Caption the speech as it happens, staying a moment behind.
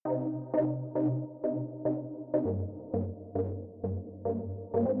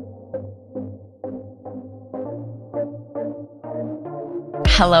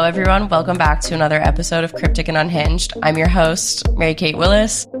Hello, everyone. Welcome back to another episode of Cryptic and Unhinged. I'm your host, Mary Kate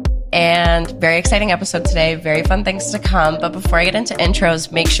Willis, and very exciting episode today. Very fun things to come. But before I get into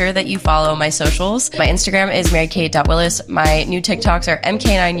intros, make sure that you follow my socials. My Instagram is marykate.willis. My new TikToks are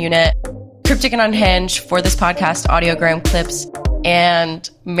MK9Unit, Cryptic and Unhinged for this podcast, audiogram clips, and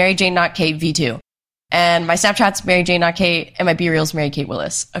MaryJane.KV2. And my Snapchat's MaryJane.Kate, and my BeReal's Mary Kate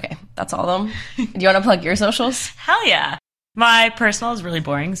Willis. Okay, that's all of them. Do you want to plug your socials? Hell yeah. My personal is really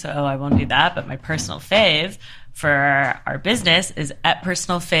boring, so I won't do that. But my personal fave for our business is at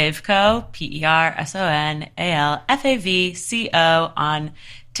Personal Favco, PersonalFavco on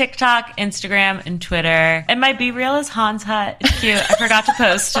TikTok, Instagram, and Twitter. And my BeReal is Hans Hut. It's cute. I forgot to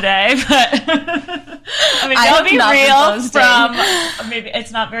post today, but maybe I'll be real from, maybe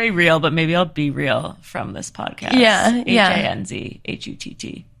it's not very real, but maybe I'll be real from this podcast. Yeah.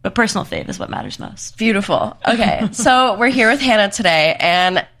 HANZHUTT. But personal fave is what matters most. Beautiful. Okay. So we're here with Hannah today,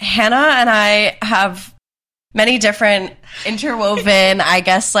 and Hannah and I have many different interwoven, I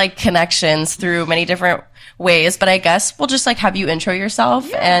guess, like connections through many different ways, but I guess we'll just like have you intro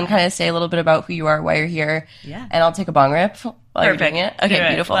yourself and kind of say a little bit about who you are, why you're here, and I'll take a bong rip while you're doing it. Okay,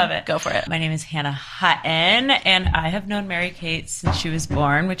 beautiful. Love it. Go for it. My name is Hannah Hutton, and I have known Mary Kate since she was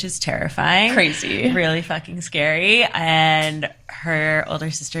born, which is terrifying. Crazy. Really fucking scary. And her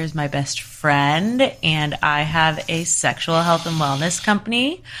older sister is my best friend, and I have a sexual health and wellness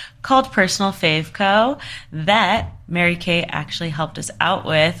company called Personal Favco that Mary Kate actually helped us out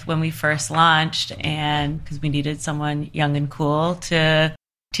with when we first launched, and because we needed someone young and cool to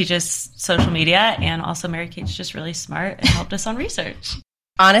teach us social media, and also Mary Kate's just really smart and helped us on research.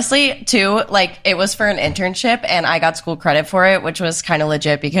 Honestly, too, like it was for an internship and I got school credit for it, which was kind of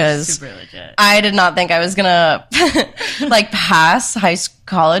legit because super legit. I did not think I was gonna like pass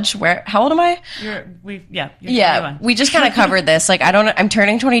college. How old am I? You're 21. We just kind of covered this. Like I'm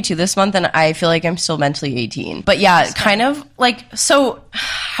turning 22 this month and I feel like I'm still mentally 18. But yeah, kind of like, so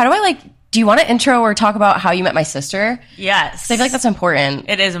how do I do you want to intro or talk about how you met my sister? Yes. I feel like that's important.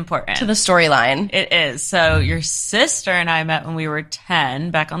 It is important. To the storyline. It is. So your sister and I met when we were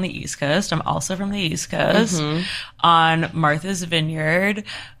 10 back on the East Coast. I'm also from the East Coast on Martha's Vineyard,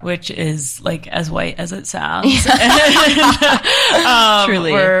 which is like as white as it sounds.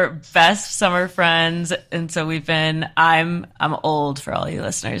 Truly. We're best summer friends. And so I'm old for all you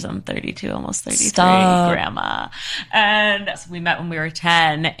listeners. I'm 32, almost 33, grandma. And so we met when we were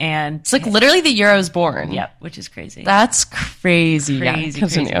 10 and it's like literally the year I was born. Yep, which is crazy. That's crazy.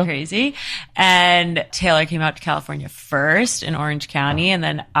 Crazy. And Taylor came out to California first in Orange County, and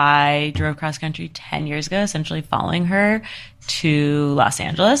then I drove cross country 10 years ago, essentially following her to Los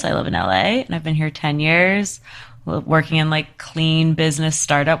Angeles. I live in LA, and I've been here 10 years, working in like clean business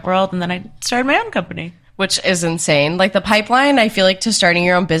startup world, and then I started my own company. Which is insane. Like the pipeline, I feel like to starting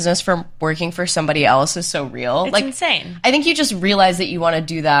your own business from working for somebody else is so real. It's like insane. I think you just realize that you want to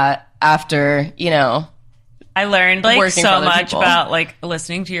do that after, I learned like so much people. about like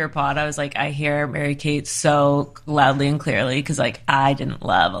listening to your pod. I was like, I hear Mary Kate so loudly and clearly because like I didn't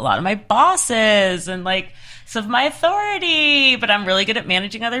love a lot of my bosses and like some of my authority, but I'm really good at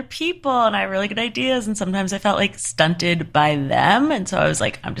managing other people and I have really good ideas. And sometimes I felt like stunted by them. And so I was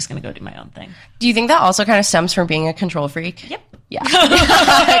like, I'm just going to go do my own thing. Do you think that also kind of stems from being a control freak? Yep. Yeah.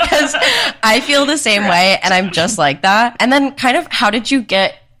 Because I feel the same way and I'm just like that. And then kind of how did you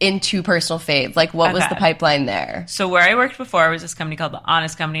get into Personal Fave? Like what was the pipeline there? So where I worked before was this company called The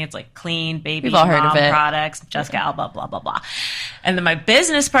Honest Company. It's like clean baby We've all heard of it. Products, Jessica Alba, blah, blah, blah. And then my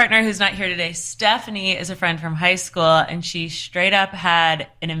business partner, who's not here today, Stephanie, is a friend from high school, and she straight up had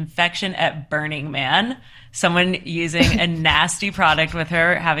an infection at Burning Man. Someone using a nasty product with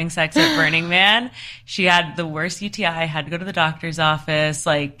her, having sex at Burning Man. She had the worst UTI, had to go to the doctor's office,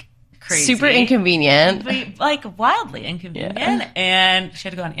 like crazy. Super inconvenient. Like wildly inconvenient. Yeah. And she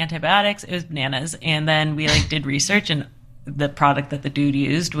had to go on antibiotics. It was bananas. And then we like did research and the product that the dude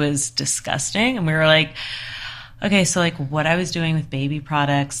used was disgusting. And we were like, okay, so like what I was doing with baby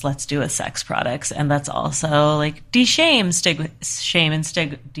products, let's do with sex products. And that's also like diffuse shame and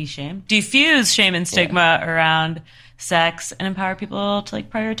stigma around sex and empower people to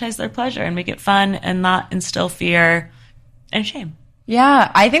like prioritize their pleasure and make it fun and not instill fear and shame.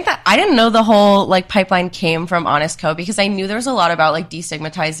 Yeah, I think that I didn't know the whole like pipeline came from Honest Co because I knew there was a lot about like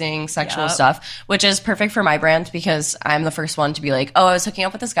destigmatizing sexual stuff, which is perfect for my brand because I'm the first one to be like, oh, I was hooking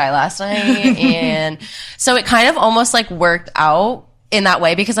up with this guy last night. And so it kind of almost like worked out in that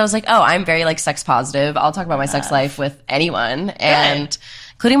way because I was like, oh, I'm very like sex positive. I'll talk about my sex life with anyone and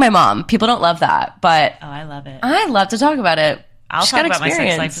including my mom. People don't love that, but oh, I love it. I love to talk about it. I'll talk about my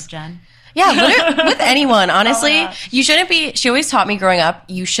sex life with Jen. Yeah, literally, with anyone, honestly. Oh, You shouldn't be, she always taught me growing up,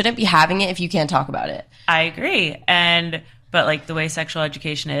 you shouldn't be having it if you can't talk about it. I agree. But like the way sexual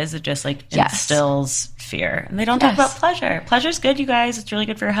education is, it just like Yes. instills fear. And they don't talk about pleasure. Pleasure's good, you guys. It's really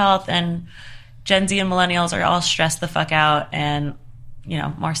good for your health. And Gen Z and millennials are all stressed the fuck out, and you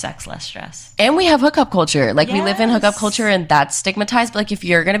know, more sex, less stress. And we have hookup culture. Like, we live in hookup Yes. culture, and that's stigmatized. But like, if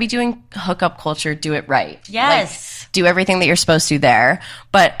you're going to be doing hookup culture, do it right. Yes. Like, do everything that you're supposed to there.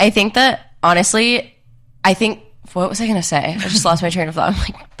 But I think that, honestly, what was I going to say? I just lost my train of thought. I'm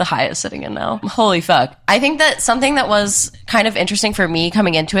like, the high is sitting in now. Holy fuck. I think that something that was kind of interesting for me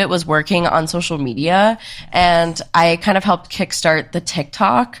coming into it was working on social media. And I kind of helped kickstart the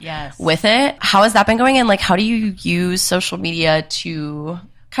TikTok Yes. with it. How has that been going? And like, how do you use social media to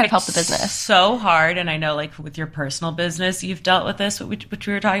kind of help the business? So hard. And I know, like, with your personal business, you've dealt with this, which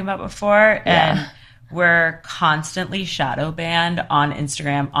we were talking about before. Yeah. And we're constantly shadow banned on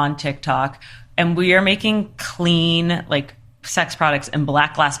Instagram, on TikTok. And we are making clean, like, sex products in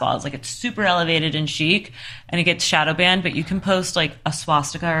black glass bottles. Like, it's super elevated and chic, and it gets shadow banned, but you can post, like, a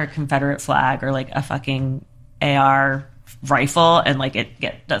swastika or a Confederate flag or, like, a fucking AR rifle, and, like,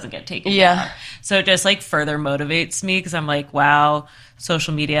 doesn't get taken down. So it just, like, further motivates me, because I'm like, wow,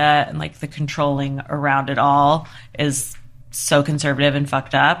 social media and, like, the controlling around it all is so conservative and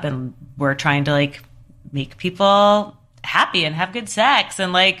fucked up, and we're trying to, like, make people happy and have good sex,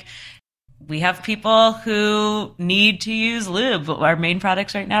 and, like, we have people who need to use lube. Our main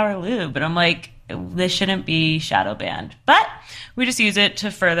products right now are lube. But I'm like, this shouldn't be shadow banned. But we just use it to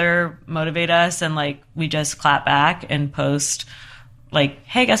further motivate us. And like, we just clap back and post like,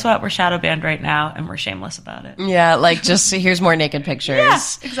 hey, guess what? We're shadow banned right now. And we're shameless about it. Yeah, like, just here's more naked pictures. Yeah,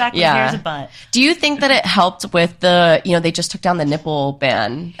 exactly. Yeah. Here's a butt. Do you think that it helped with the, they just took down the nipple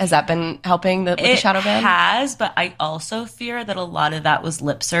ban? Has that been helping with the shadow ban? It has, but I also fear that a lot of that was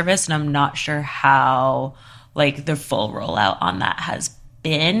lip service, and I'm not sure how, like, the full rollout on that has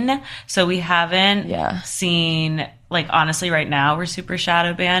been. So we haven't seen, like, honestly, right now we're super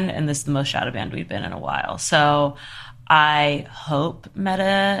shadow banned, and this is the most shadow banned we've been in a while. So I hope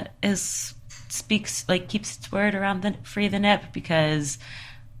Meta keeps its word around the free the nip, because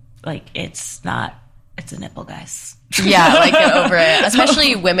like it's a nipple, guys. Yeah, like, get over it.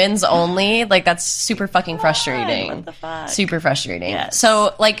 Especially women's only. Like, that's super fucking frustrating. What the fuck? Super frustrating. Yes.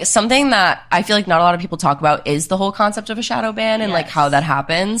 So, like, something that I feel like not a lot of people talk about is the whole concept of a shadow ban and like how that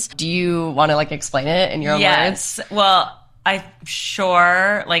happens. Do you want to like explain it in your own words? Well, I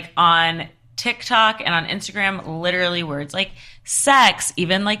sure, like, on TikTok and on Instagram, literally words like sex,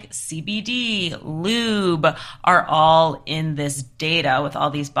 even like CBD, lube, are all in this data with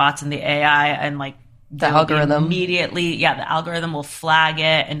all these bots and the AI, and like the algorithm immediately, the algorithm will flag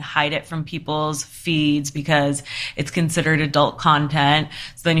it and hide it from people's feeds because it's considered adult content.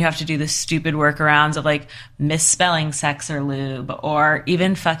 So then you have to do the stupid workarounds of like misspelling sex or lube, or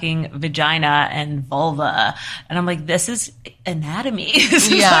even fucking vagina and vulva. And I'm like, this is anatomy.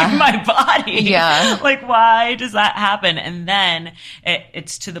 This is like my body. Yeah. Like, why does that happen? And then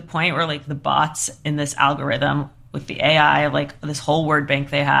it's to the point where like the bots in this algorithm with the AI, like this whole word bank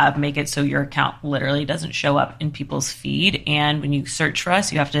they have, make it so your account literally doesn't show up in people's feed. And when you search for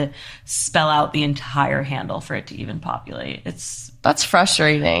us, you have to spell out the entire handle for it to even populate. That's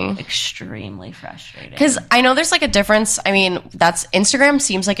frustrating. Extremely frustrating. Because I know there's like a difference. I mean, Instagram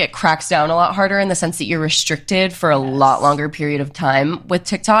seems like it cracks down a lot harder in the sense that you're restricted for a lot longer period of time. With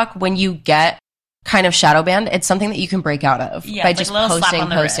TikTok, when you get kind of shadow banned, it's something that you can break out of by just posting.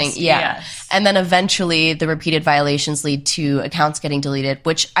 Wrist. Yes. And then eventually the repeated violations lead to accounts getting deleted,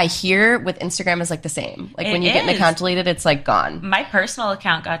 which I hear with Instagram is like the same. Like, when you get an account deleted, it's like gone. My personal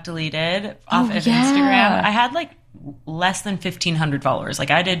account got deleted off of Instagram. I had like less than 1,500 followers.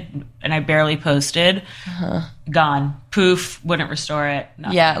 Like, I did, and I barely posted. Gone. Poof. Wouldn't restore it.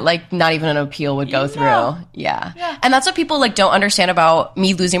 Nothing. Yeah, like not even an appeal would go through. Yeah. And that's what people like don't understand about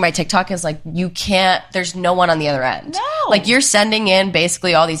me losing my TikTok is like, there's no one on the other end. No. Like, you're sending in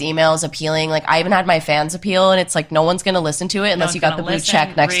basically all these emails appealing. Like, I even had my fans appeal, and it's like no one's going to listen to it unless you got the blue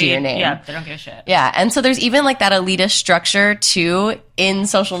check next to your name. Yeah, they don't give a shit. Yeah, and so there's even like that elitist structure too in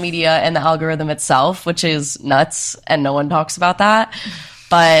social media and the algorithm itself, which is nuts, and no one talks about that.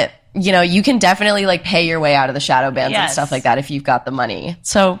 But you can definitely like pay your way out of the shadow bans and stuff like that if you've got the money.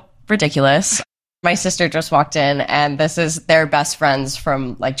 So ridiculous. My sister just walked in, and this is their best friends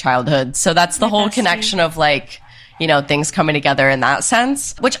from like childhood. So that's the whole connection of like, things coming together in that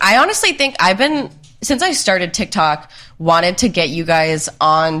sense, which I honestly think since I started TikTok, wanted to get you guys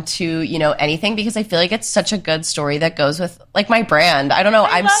on to, anything, because I feel like it's such a good story that goes with like my brand. I don't know.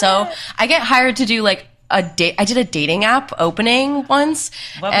 I get hired to do like I did a dating app opening once.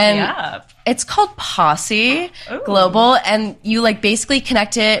 What was the app? It's called Posse Ooh. Global, and you like basically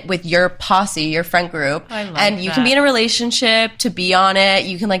connect it with your posse, your friend group, and you can be in a relationship to be on it.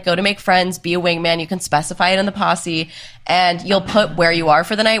 You can like go to make friends, be a wingman. You can specify it in the posse, and you'll put where you are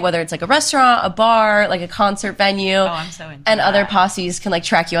for the night, whether it's like a restaurant, a bar, like a concert venue. Oh, I'm so into and that. Other posses can like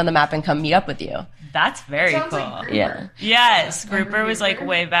track you on the map and come meet up with you. That's very cool. Like Yeah. Yes, Grouper was like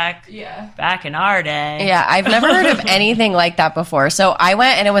way back in our day. Yeah, I've never heard of anything like that before. So I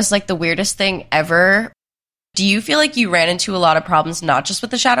went and it was like the weirdest thing ever. Do you feel like you ran into a lot of problems, not just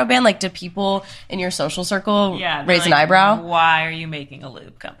with the shadow ban? Like, did people in your social circle raise an eyebrow? Why are you making a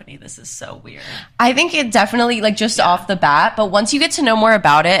lube company? This is so weird. I think it definitely, like, just off the bat. But once you get to know more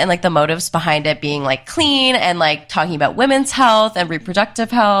about it and, like, the motives behind it being, like, clean and, like, talking about women's health and reproductive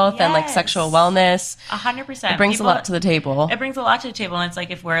health and, like, sexual wellness. 100%. It brings a lot to the table. It brings a lot to the table. And it's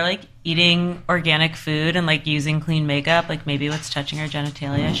like if we're, like, eating organic food and, like, using clean makeup, like, maybe what's touching our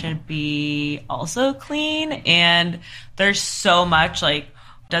genitalia should be also clean. And there's so much, like,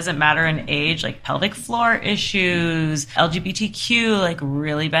 doesn't matter in age, like pelvic floor issues, LGBTQ, like,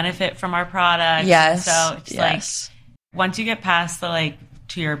 really benefit from our products. Yes. So it's like, once you get past the, like,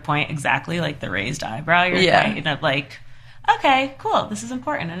 to your point, exactly, like, the raised eyebrow, you're kind of like, okay, cool, this is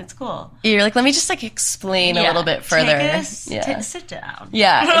important and it's cool. You're like, let me just, like, explain a little bit further. Sit down.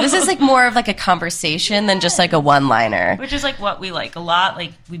 Yeah. This is, like, more of, like, a conversation than just, like, a one-liner. Which is, like, what we like a lot.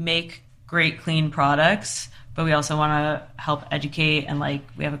 Like, we make great, clean products, but we also want to help educate, and like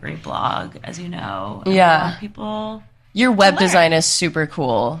we have a great blog, as you know. And we want people. Your web design is super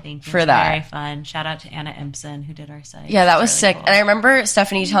cool. Thank you. For it's that. Very fun. Shout out to Anna Impson who did our site. Yeah, that was really sick. cool. And I remember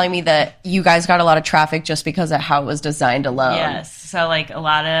Stephanie telling me that you guys got a lot of traffic just because of how it was designed alone. Yes. So like a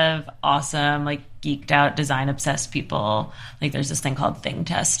lot of awesome, like geeked out, design obsessed people. Like there's this thing called Thing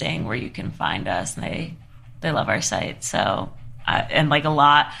Testing where you can find us, and they love our site. So. And like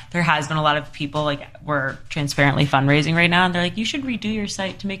there has been a lot of people, like we're transparently fundraising right now, and they're like, you should redo your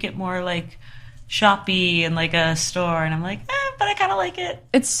site to make it more like shoppy and like a store. And I'm like, but I kind of like it.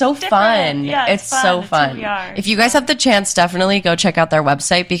 It's so fun. Yeah, it's so fun. It's who we are. If you guys have the chance, definitely go check out their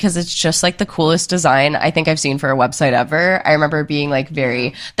website because it's just like the coolest design I think I've seen for a website ever. I remember being like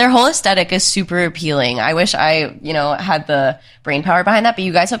their whole aesthetic is super appealing. I wish I, had the brain power behind that, but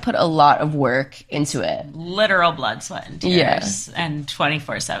you guys have put a lot of work into it. Literal blood, sweat, and tears. And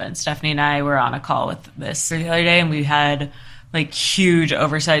 24/7. Stephanie and I were on a call with this the other day, and we had like huge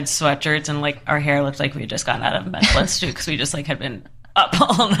oversized sweatshirts, and like our hair looked like we had just gotten out of a medical institute because we just like had been up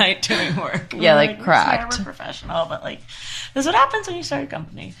all night doing work. Yeah, like cracked. We're professional, but like this is what happens when you start a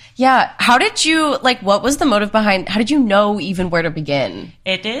company. Yeah. How did you what was the motive behind? How did you know even where to begin?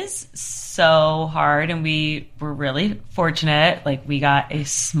 It is so hard, and we were really fortunate. Like we got a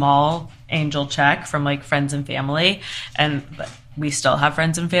small angel check from like friends and family, and we still have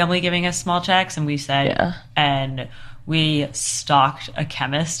friends and family giving us small checks, and we said and we stalked a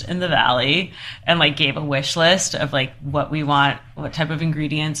chemist in the Valley and like gave a wish list of like what we want, what type of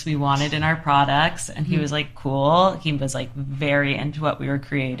ingredients we wanted in our products. And he was like, cool. He was like very into what we were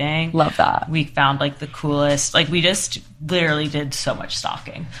creating. Love that. We found like the coolest, like we just literally did so much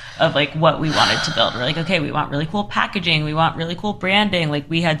stalking of like what we wanted to build. We're like, okay, we want really cool packaging. We want really cool branding. Like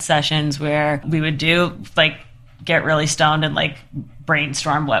we had sessions where we would do like get really stoned and like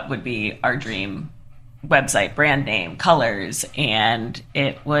brainstorm what would be our dream website, brand name, colors, and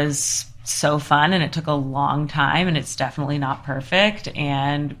it was so fun, and it took a long time, and it's definitely not perfect,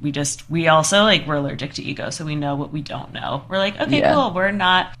 and we also like we're allergic to ego, so we know what we don't know. We're like, okay, cool, we're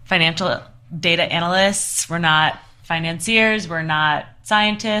not financial data analysts, we're not financiers, we're not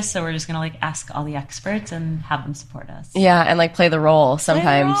scientists, so we're just gonna like ask all the experts and have them support us. Yeah, and like play the role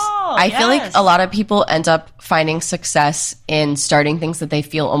sometimes. I feel like a lot of people end up finding success in starting things that they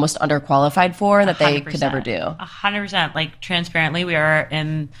feel almost underqualified for that they could never do. 100%. Like transparently, we are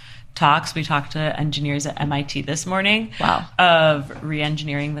in talks. We talked to engineers at MIT this morning of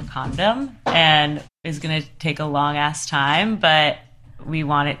re-engineering the condom, and it's going to take a long ass time, but we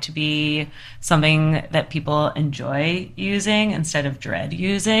want it to be something that people enjoy using instead of dread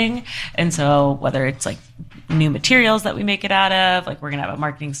using. And so whether it's like new materials that we make it out of, like we're going to have a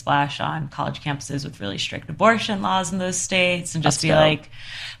marketing splash on college campuses with really strict abortion laws in those states, and just be like,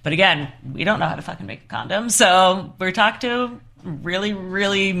 but again, we don't know how to fucking make a condom. So we're talking to really,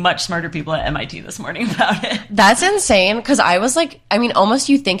 really much smarter people at MIT this morning about it. That's insane, because I was like, I mean, almost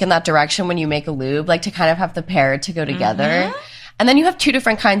you think in that direction when you make a lube, like to kind of have the pair to go together. Mm-hmm. And then you have two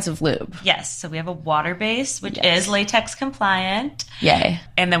different kinds of lube. Yes. So we have a water base, which is latex compliant. Yay.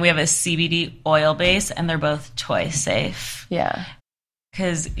 And then we have a CBD oil base, and they're both toy safe. Yeah.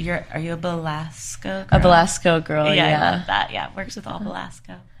 Because are you a Belasco girl? A Belasco girl, Yeah, yeah. I love that. Yeah, works with all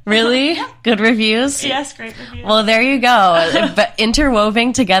Belasco. Really? Good reviews? Yes, great reviews. Well, there you go. But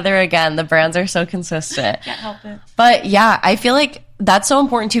interwoven together again. The brands are so consistent. Can't help it. But yeah, I feel like that's so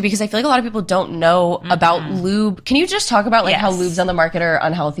important too, because I feel like a lot of people don't know about lube. Can you just talk about like how lubes on the market are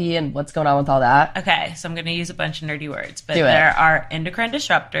unhealthy and what's going on with all that? Okay, so I'm going to use a bunch of nerdy words, but Do it. there are endocrine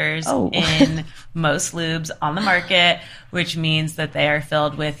disruptors in most lubes on the market, which means that they are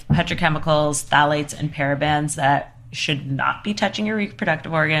filled with petrochemicals, phthalates, and parabens that should not be touching your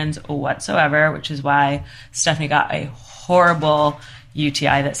reproductive organs whatsoever, which is why Stephanie got a horrible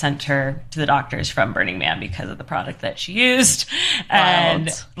UTI that sent her to the doctors from Burning Man because of the product that she used. And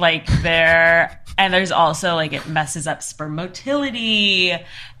there's also like it messes up sperm motility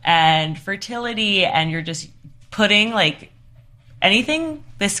and fertility, and you're just putting like anything.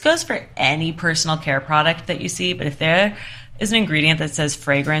 This goes for any personal care product that you see, but if there is an ingredient that says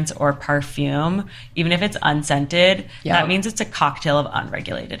fragrance or perfume, even if it's unscented, that means it's a cocktail of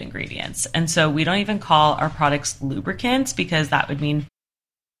unregulated ingredients. And so we don't even call our products lubricants, because that would mean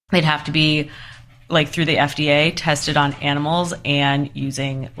they'd have to be like through the FDA tested on animals and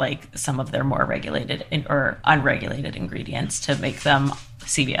using like some of their more regulated or unregulated ingredients to make them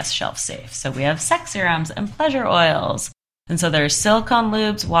CVS shelf safe. So we have sex serums and pleasure oils. And so there's silicone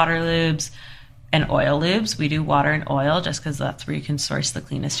lubes, water lubes, and oil lubes. We do water and oil just because that's where you can source the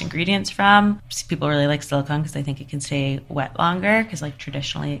cleanest ingredients from. People really like silicone because they think it can stay wet longer, because like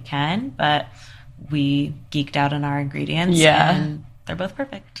traditionally it can, but we geeked out on our ingredients and they're both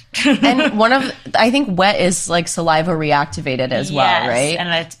perfect. And I think wet is like saliva reactivated as well, right? And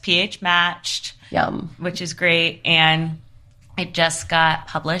it's pH matched. Yum. Which is great. And it just got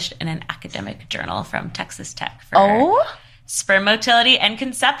published in an academic journal from Texas Tech for sperm motility and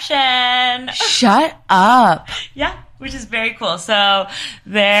conception. Shut up. Yeah, which is very cool. So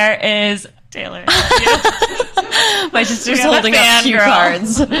there is Taylor. My sister's holding up cue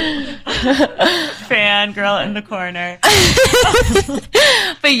cards. Fangirl in the corner.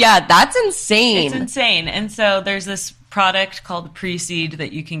 But yeah, that's insane. It's insane. And so there's this product called Pre-Seed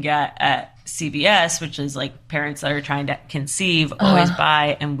that you can get at CVS, which is like parents that are trying to conceive always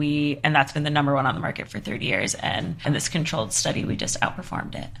buy, and that's been the number one on the market for 30 years. And in this controlled study, we just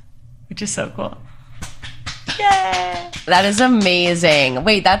outperformed it, which is so cool. Yay! That is amazing.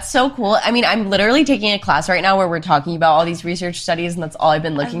 Wait, that's so cool. I mean, I'm literally taking a class right now where we're talking about all these research studies, and that's all I've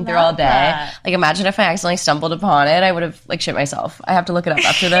been looking through all day. That. Like, imagine if I accidentally stumbled upon it. I would have, like, shit myself. I have to look it up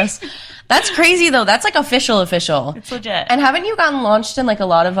after this. That's crazy, though. That's, like, official. It's legit. And haven't you gotten launched in, like, a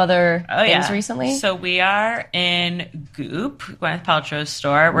lot of other things recently? So we are in Goop, Gwyneth Paltrow's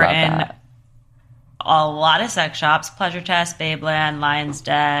store. We're in a lot of sex shops: Pleasure Test, Babeland, Lion's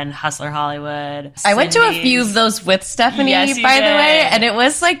Den, Hustler Hollywood, I went to a few of those with Stephanie, by the way, and it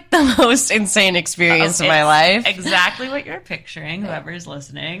was like the most insane experience of my life. Exactly what you're picturing, whoever's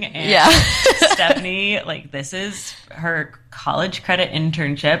listening. And Stephanie, like, this is her college credit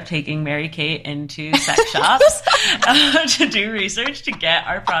internship, taking Mary Kate into sex shops to do research to get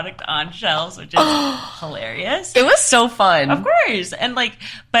our product on shelves, which is hilarious. It was so fun. Of course. And like,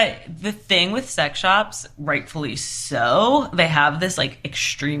 but the thing with sex shops, rightfully so, they have this like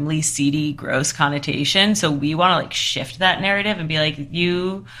extremely seedy, gross connotation. So we want to like shift that narrative and be like,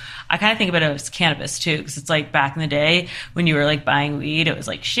 I kind of think about it as cannabis too, because it's like back in the day when you were like buying weed, it was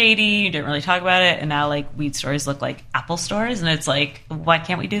like shady, you didn't really talk about it, and now like weed stores look like Apple stores, and it's like, why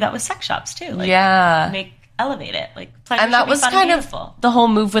can't we do that with sex shops too? Like, elevate it, like, and that was kind of the whole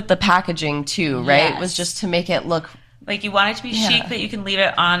move with the packaging too, right? It was just to make it look like you want it to be chic, that you can leave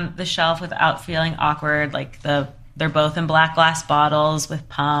it on the shelf without feeling awkward. Like they're both in black glass bottles with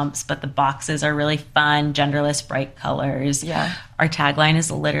pumps, but the boxes are really fun, genderless, bright colors. Yeah. Our tagline is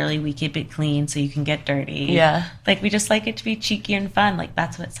literally, we keep it clean so you can get dirty. Yeah. Like, we just like it to be cheeky and fun. Like,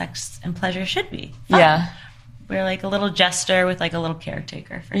 that's what sex and pleasure should be. Fun. Yeah. We're like a little jester with like a little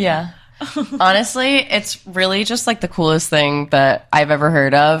caretaker for you. Honestly, it's really just like the coolest thing that I've ever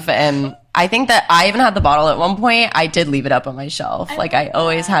heard of. And I think that I even had the bottle at one point. I did leave it up on my shelf. I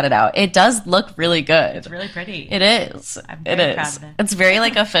always had it out. It does look really good. It's really pretty. It is. I'm very proud of it. It's very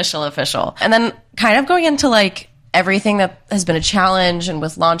like official. And then kind of going into like everything that has been a challenge and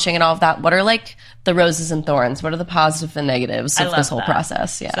with launching and all of that, what are like the roses and thorns? What are the positives and negatives of this whole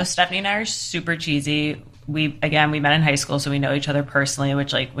process? Yeah. So Stephanie and I are super cheesy. We met in high school, so we know each other personally,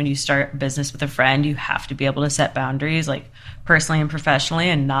 which, like, when you start business with a friend, you have to be able to set boundaries, like, personally and professionally,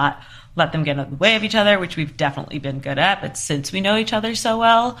 and not let them get in the way of each other, which we've definitely been good at. But since we know each other so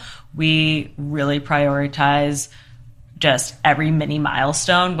well, we really prioritize just every mini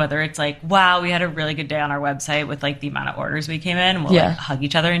milestone, whether it's like, wow, we had a really good day on our website with like the amount of orders we came in, and we'll like hug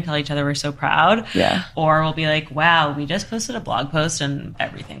each other and tell each other we're so proud. Yeah. Or we'll be like, wow, we just posted a blog post and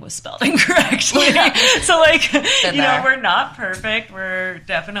everything was spelled incorrectly. So like, we're not perfect. We're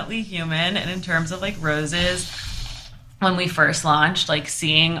definitely human. And in terms of like roses, when we first launched, like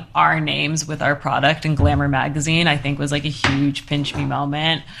seeing our names with our product in Glamour magazine, I think was like a huge pinch me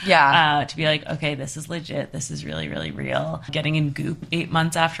moment. Yeah. To be like, okay, this is legit. This is really, really real. Getting in Goop 8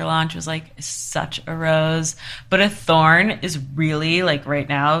 months after launch was like such a rose. But a thorn is really like right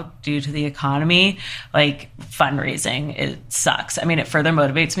now, due to the economy, like fundraising, it sucks. I mean, it further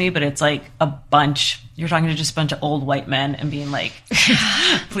motivates me, but it's like you're talking to just a bunch of old white men and being like,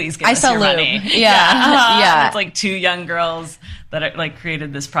 please give us your money. Yeah. It's like 2 young girls that are, like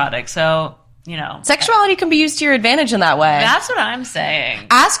created this product. So, sexuality can be used to your advantage in that way. That's what I'm saying.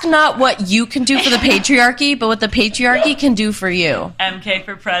 Ask not what you can do for the patriarchy, but what the patriarchy can do for you. MK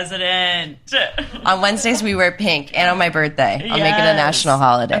for president. On Wednesdays, we wear pink, and on my birthday, I'll make it a national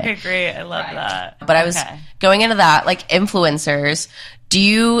holiday. Okay, great. I love that. But I was going into that, like influencers. Do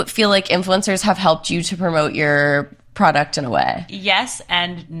you feel like influencers have helped you to promote your product in a way? Yes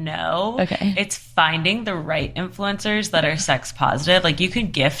and no. Okay. It's finding the right influencers that are sex positive. Like you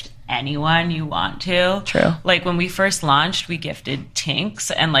can gift anyone you want to. True. Like when we first launched, we gifted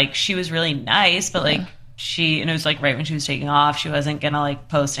Tinks, and like she was really nice, but like and it was like right when she was taking off, she wasn't gonna like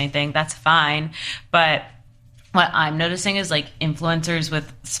post anything. That's fine. But what I'm noticing is like influencers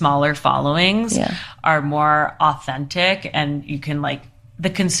with smaller followings are more authentic, and you can like, the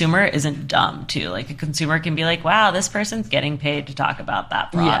consumer isn't dumb too. Like a consumer can be like, wow, this person's getting paid to talk about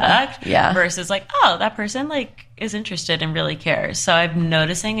that product. Yeah. Versus like, oh, that person like is interested and really cares. So I'm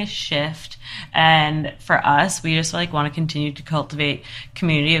noticing a shift. And for us, we just like want to continue to cultivate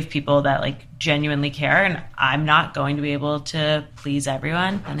community of people that like genuinely care. And I'm not going to be able to please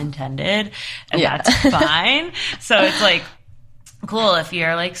everyone, unintended. And that's fine. So it's like, cool if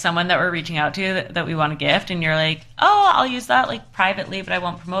you're like someone that we're reaching out to that we want to gift, and you're like, oh, I'll use that like privately, but I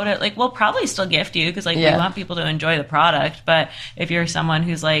won't promote it. Like we'll probably still gift you because like we want people to enjoy the product. But if you're someone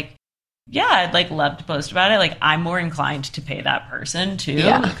who's like, yeah, I'd like love to post about it, like I'm more inclined to pay that person too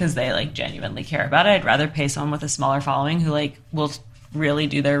because they like genuinely care about it. I'd rather pay someone with a smaller following who like will really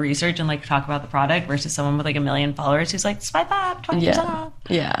do their research and like talk about the product versus someone with like 1 million followers who's like, swipe up 20% off.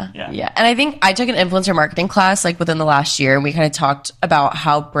 Yeah. And I think I took an influencer marketing class like within the last year, and we kind of talked about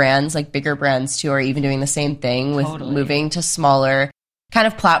how brands, like bigger brands too, are even doing the same thing with moving to smaller kind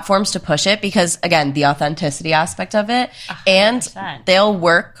of platforms to push it, because again, the authenticity aspect of it, 100%. And they'll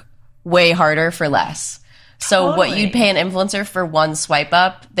work way harder for less. So what you'd pay an influencer for one swipe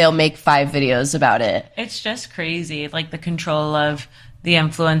up, they'll make 5 videos about it. It's just crazy, like the control of the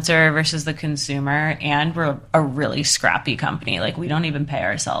influencer versus the consumer. And we're a really scrappy company. Like we don't even pay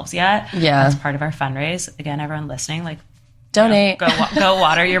ourselves yet. Yeah. That's part of our fundraise. Again, everyone listening, like donate, go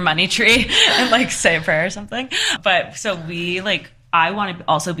water your money tree and like say a prayer or something. But so we like, I want to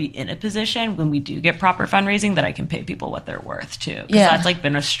also be in a position when we do get proper fundraising that I can pay people what they're worth too. Because that's like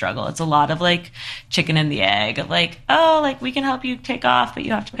been a struggle. It's a lot of like chicken and the egg of like, oh, like we can help you take off, but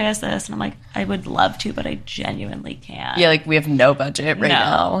you have to pay us this. And I'm like, I would love to, but I genuinely can't. Yeah, like we have no budget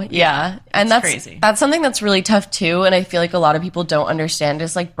now. Yeah. And that's crazy. That's something that's really tough too. And I feel like a lot of people don't understand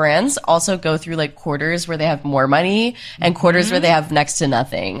is like brands also go through like quarters where they have more money and quarters where they have next to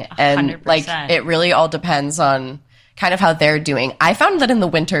nothing. And 100%. like it really all depends on kind of how they're doing. I found that in the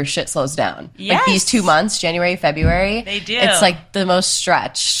winter, shit slows down. Yes. Like these 2 months, January, February, they do. It's like the most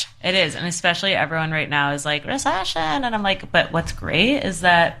stretched. It is. And especially everyone right now is like, recession. And I'm like, but what's great is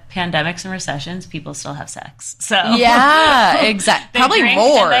that pandemics and recessions, people still have sex. So yeah, exactly. Probably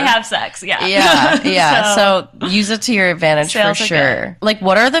more. And they have sex. Yeah. Yeah. So use it to your advantage for sure. Like,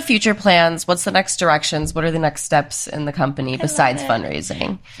 what are the future plans? What's the next directions? What are the next steps in the company besides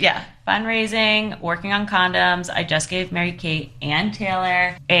fundraising? Yeah. Fundraising, working on condoms. I just gave Mary Kate and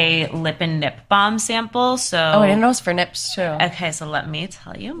Taylor a lip and nip balm sample. So I didn't know it was for nips too. Okay, so let me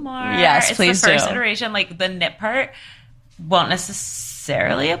tell you more. Yes, please do. It's the first iteration. Like the nip part won't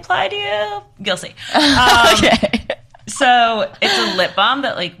necessarily apply to you. You'll see. Okay. So it's a lip balm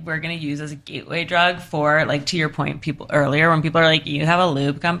that like we're going to use as a gateway drug for like, to your point, people earlier when people are like, you have a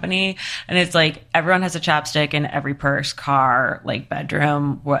lube company, and it's like everyone has a chapstick in every purse, car, like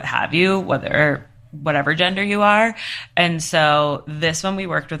bedroom, what have you, whatever gender you are. And so this one we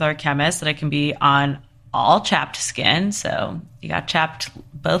worked with our chemist that it can be on all chapped skin. So you got chapped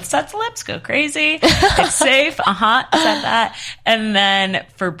both sets of lips, go crazy. It's safe. Said that. And then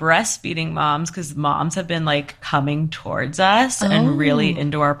for breastfeeding moms, because moms have been like coming towards us and really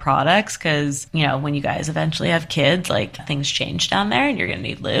into our products, because, you know, when you guys eventually have kids, like things change down there and you're going to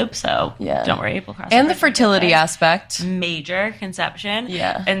need lube. So don't worry. We'll cross and the fertility aspect. Major conception.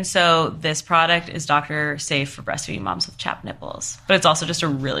 Yeah. And so this product is doctor safe for breastfeeding moms with chapped nipples. But it's also just a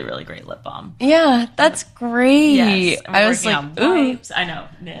really, really great lip balm. Yeah, that's great. Yes. I was like, ooh. I know,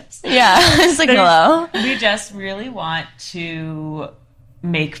 nips. Yeah, it's like, hello. We just really want to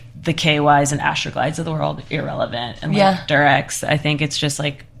make the KYs and Astroglides of the world irrelevant. And like Durex, I think it's just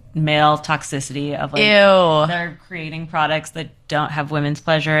like male toxicity of like, they're creating products that don't have women's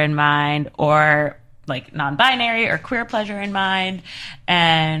pleasure in mind, or like non-binary or queer pleasure in mind.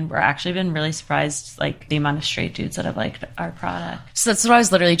 And we're actually been really surprised, like the amount of straight dudes that have liked our product. So that's what I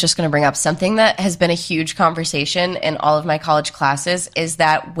was literally just going to bring up. Something that has been a huge conversation in all of my college classes is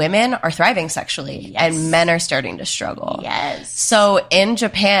that women are thriving sexually and men are starting to struggle. Yes. So in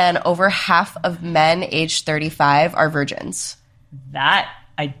Japan, over half of men aged 35 are virgins. That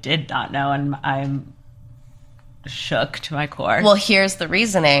I did not know, and I'm shook to my core. Well, here's the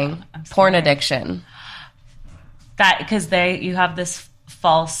reasoning. Porn addiction. That because you have this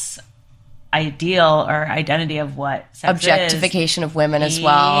false ideal or identity of what sex objectification of women as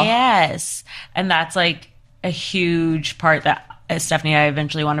well. Yes. And that's like a huge part that Stephanie and I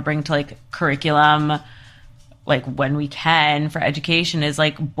eventually want to bring to like curriculum, like when we can, for education, is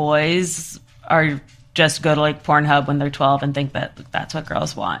like boys are just go to like Pornhub when they're 12 and think that that's what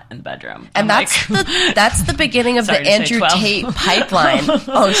girls want in the bedroom. And that's the beginning of the Andrew Tate pipeline.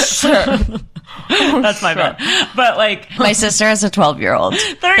 Oh, sure. That's my bad. But like, my sister has a 12-year-old.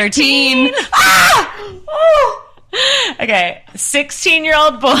 13. Okay,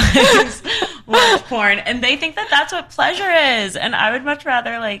 16-year-old boys watch porn, and they think that that's what pleasure is. And I would much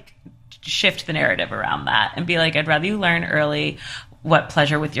rather like shift the narrative around that and be like, I'd rather you learn early what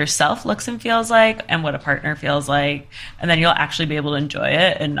pleasure with yourself looks and feels like, and what a partner feels like, and then you'll actually be able to enjoy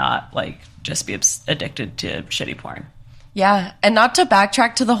it and not like just be addicted to shitty porn. Yeah. And not to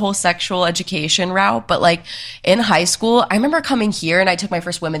backtrack to the whole sexual education route, but like in high school, I remember coming here and I took my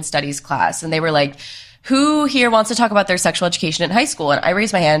first women's studies class, and they were like, who here wants to talk about their sexual education in high school? And I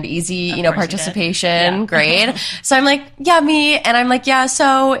raised my hand, easy, participation, great. So I'm like, yeah, me. And I'm like, yeah,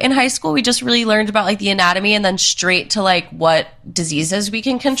 so in high school, we just really learned about like the anatomy and then straight to like what diseases we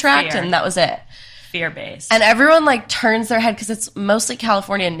can contract. Fear. And that was it. Fear-based. And everyone like turns their head because it's mostly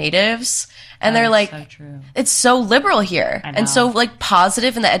California natives. And they're like, so true. It's so liberal here I know. and so like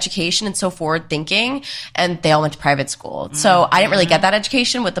positive in the education and so forward thinking. And they all went to private school. So I didn't really get that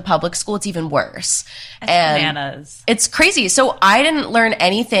education. With the public school, it's even worse. It's and bananas. It's crazy. So I didn't learn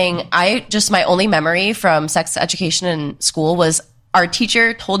anything. My only memory from sex education in school was our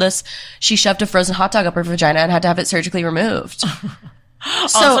teacher told us she shoved a frozen hot dog up her vagina and had to have it surgically removed.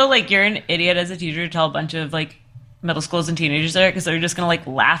 Also, like, you're an idiot as a teacher to tell a bunch of like middle schools and teenagers there, because they're just gonna like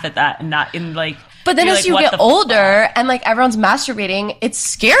laugh at that and not in like. But then as like, you get older and like everyone's masturbating, it's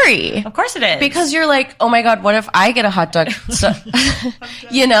scary. Of course it is. Because you're like, oh my God, what if I get a hot dog? So,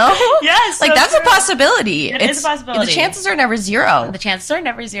 you know? Yes. Like so that's true. a possibility. It is a possibility. The chances are never zero. The chances are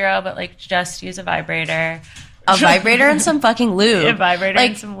never zero, but like just use a vibrator. A vibrator and some fucking lube. A vibrator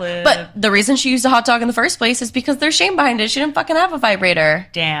and some lube. But the reason she used a hot dog in the first place is because there's shame behind it. She didn't fucking have a vibrator.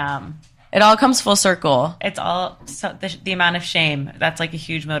 Damn. It all comes full circle. It's all so the amount of shame. That's like a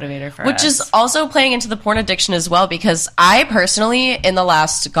huge motivator for us. Which is also playing into the porn addiction as well, because I personally, in the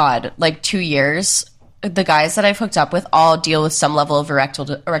last, 2 years, the guys that I've hooked up with all deal with some level of erectile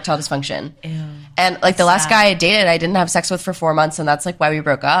dysfunction. Ew. And like the last guy I dated, I didn't have sex with for 4 months, and that's like why we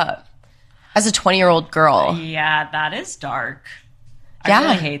broke up. As a 20-year-old girl. Yeah, that is dark. Yeah. I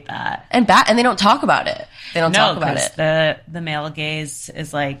really hate that. And they don't talk about it. They don't talk about it. The male gaze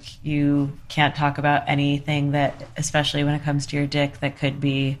is like, you can't talk about anything that, especially when it comes to your dick, that could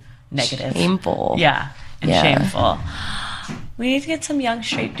be negative. Shameful. Yeah, and shameful. We need to get some young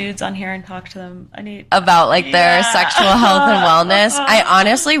straight dudes on here and talk to them. About like their sexual health and wellness. I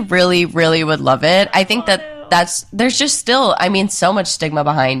honestly really, really would love it. I think there's just still, so much stigma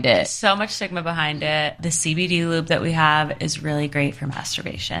behind it. So much stigma behind it. The CBD lube that we have is really great for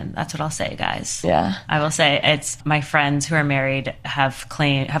masturbation. That's what I'll say, guys. Yeah. I will say it's my friends who are married have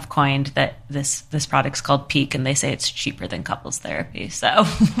coined that this product's called Peak, and they say it's cheaper than couples therapy. So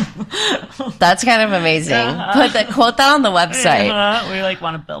that's kind of amazing. Quote that on the website. We like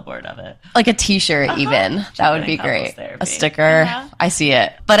want a billboard of it. Like a t-shirt even. That would be great. Therapy. A sticker. I see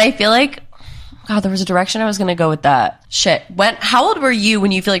it. But I feel like God, there was a direction I was going to go with that. Shit. How old were you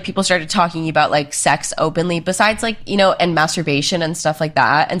when you feel like people started talking about like sex openly, besides like, you know, and masturbation and stuff like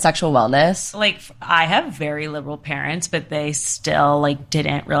that and sexual wellness? Like, I have very liberal parents, but they still like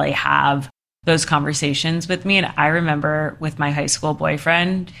didn't really have those conversations with me. And I remember with my high school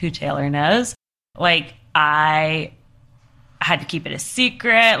boyfriend, who Taylor knows, like I had to keep it a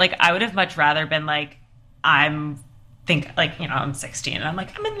secret. Like I would have much rather been like, I'm 16 and I'm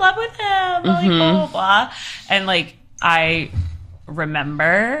like, I'm in love with him, like blah, blah, blah. And like, I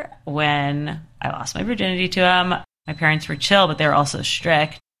remember when I lost my virginity to him, my parents were chill, but they were also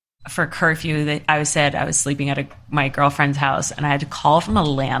strict. For curfew, I was sleeping at my girlfriend's house, and I had to call from a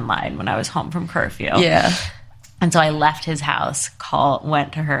landline when I was home from curfew. Yeah. And so I left his house,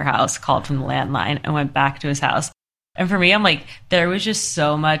 went to her house, called from the landline, and went back to his house. And for me, I'm like, there was just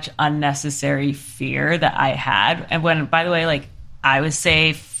so much unnecessary fear that I had. And when, by the way, like, I was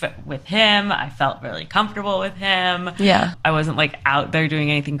safe with him. I felt really comfortable with him. Yeah. I wasn't like out there doing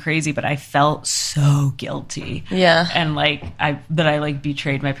anything crazy, but I felt so guilty. Yeah. And like I like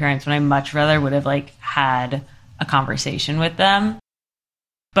betrayed my parents when I much rather would have like had a conversation with them.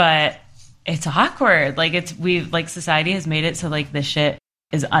 But it's awkward. Like society has made it so like this shit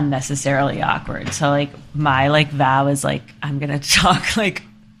is unnecessarily awkward. So like my like vow is like, I'm going to talk like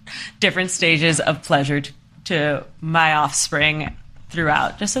different stages of pleasure to my offspring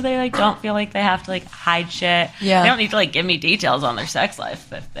throughout, just so they like don't feel like they have to like hide shit. Yeah. They don't need to like give me details on their sex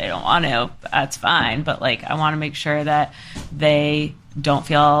life if they don't want to. That's fine. But like I want to make sure that they don't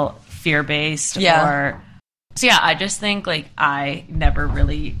feel fear-based. Yeah. So yeah, I just think like I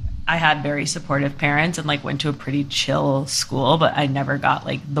had very supportive parents and like went to a pretty chill school, but I never got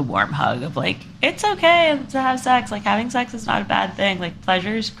like the warm hug of like, it's okay to have sex. Like having sex is not a bad thing. Like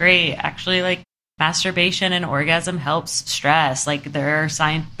pleasure is great. Actually, like masturbation and orgasm helps stress. Like there are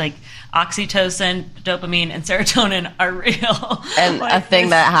signs like oxytocin, dopamine, and serotonin are real. And like, a thing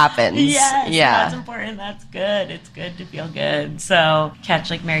that happens. Yes, yeah. That's important. That's good. It's good to feel good. So catch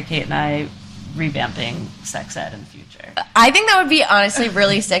like Mary Kate and I revamping sex ed in the future. I think that would be honestly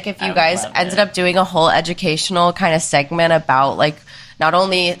really sick if you guys ended up doing a whole educational kind of segment about like not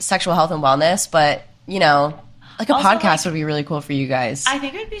only sexual health and wellness, but you know, like a also, podcast would be really cool for you guys. I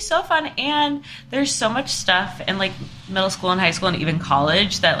think it would be so fun. And there's so much stuff in like middle school and high school and even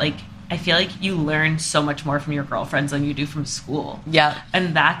college that like I feel like you learn so much more from your girlfriends than you do from school. Yeah.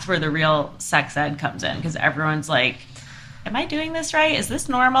 And that's where the real sex ed comes in, because everyone's like, am I doing this right? Is this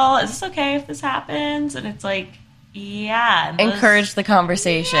normal? Is this okay if this happens? And it's like, yeah. Encourage the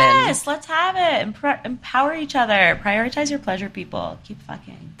conversation. Yes, let's have it. Empower each other. Prioritize your pleasure, people. Keep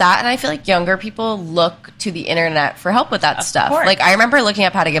fucking. That, and I feel like younger people look to the internet for help with that of stuff. Course. Like, I remember looking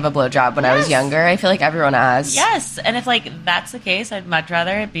up how to give a blowjob when I was younger. I feel like everyone has. Yes, and if, like, that's the case, I'd much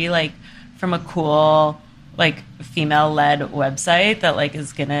rather it be, like, from a cool, like, female-led website that, like,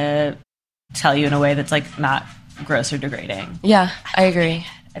 is gonna tell you in a way that's, like, not gross or degrading. Yeah, I agree.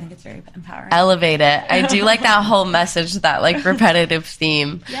 I think it's very empowering. Elevate it. I do like that whole message, that like repetitive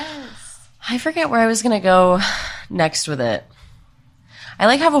theme. Yes. I forget where I was going to go next with it. I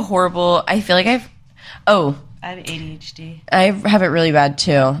like have a horrible, I feel like I have ADHD. I have it really bad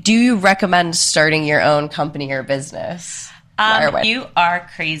too. Do you recommend starting your own company or business? You are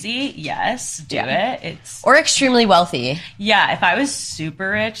crazy. Yes, do it. Or extremely wealthy. Yeah, if I was super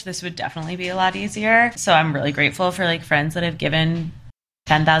rich, this would definitely be a lot easier. So I'm really grateful for like friends that have given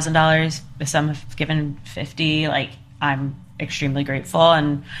 $10,000. Some have given $50,000. Like I'm extremely grateful,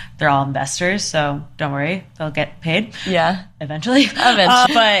 and they're all investors. So don't worry, they'll get paid. Yeah, eventually.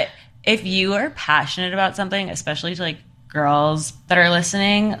 But if you are passionate about something, especially to like girls that are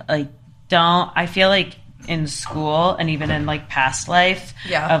listening, like I feel like in school and even in like past life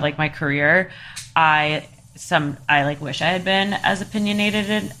of like my career, I like wish I had been as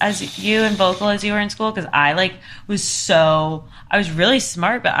opinionated as you and vocal as you were in school, because I like I was really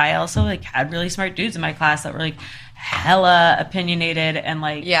smart, but I also like had really smart dudes in my class that were like hella opinionated and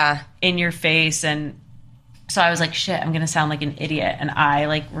like in your face. And so I was like, shit, I'm gonna sound like an idiot, and I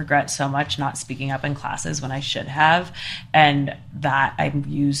like regret so much not speaking up in classes when I should have. And that I've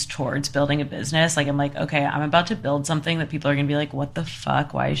used towards building a business. Like I'm like, okay, I'm about to build something that people are gonna be like, what the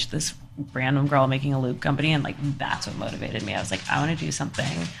fuck, why is this random girl making a lube company? And like that's what motivated me. I was like, I want to do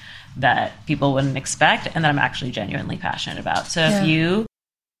something that people wouldn't expect and that I'm actually genuinely passionate about. So if you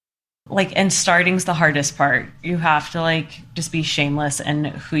like, and starting's the hardest part. You have to like just be shameless in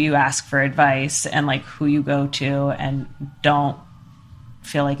who you ask for advice and like who you go to, and don't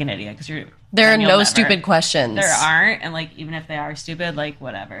feel like an idiot, because there are no stupid questions. There aren't. And like, even if they are stupid, like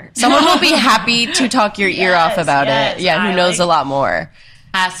whatever. Someone will be happy to talk your ear off about it. Yeah, who knows a lot more.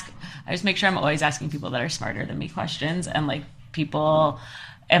 I just make sure I'm always asking people that are smarter than me questions, and like people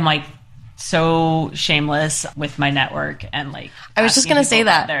am like so shameless with my network, and like I was just gonna say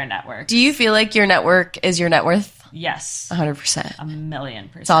that their network. Do you feel like your network is your net worth? Yes, 100%. 1,000,000%.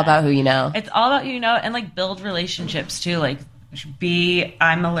 It's all about who you know. It's all about who you know, and like build relationships too. Like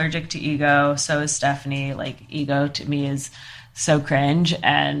I'm allergic to ego, so is Stephanie. Like ego to me is so cringe,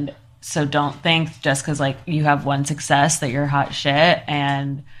 and so don't think just because like you have one success that you're hot shit,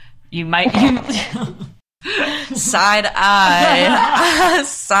 and you might side eye.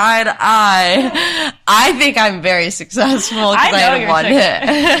 Side eye. I think I'm very successful because I had one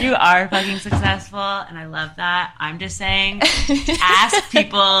hit. You are fucking successful, and I love that. I'm just saying, ask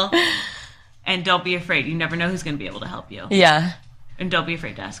people, and don't be afraid. You never know who's going to be able to help you. Yeah. And don't be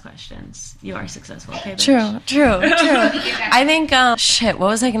afraid to ask questions. You are successful, okay, bitch? True. I think, what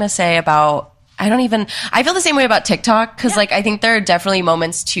was I going to say about... I feel the same way about TikTok because, like, I think there are definitely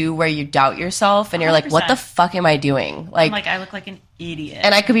moments, too, where you doubt yourself and you're 100%. Like, what the fuck am I doing? Like, I look like an idiot.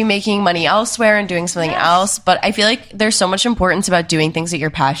 And I could be making money elsewhere and doing something else. But I feel like there's so much importance about doing things that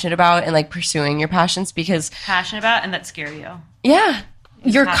you're passionate about and, like, pursuing your passions because... Passionate about and that scare you. Yeah.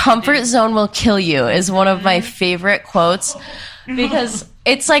 Your comfort zone will kill you is one of my favorite quotes because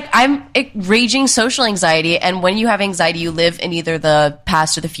it's like I'm raging social anxiety, and when you have anxiety, you live in either the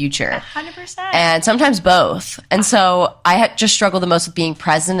past or the future. 100%. And sometimes both. And so I just struggle the most with being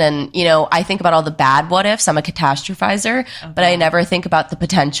present, and, you know, I think about all the bad what ifs. I'm a catastrophizer, but I never think about the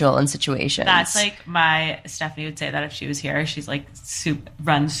potential in situations. That's like Stephanie would say that if she was here. She's like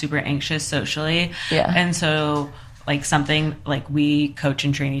runs super anxious socially. Yeah. And so like something like we coach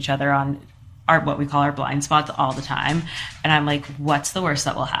and train each other on what we call our blind spots all the time, and I'm like, what's the worst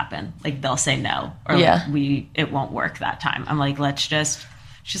that will happen? Like they'll say no, or like it won't work that time. I'm like,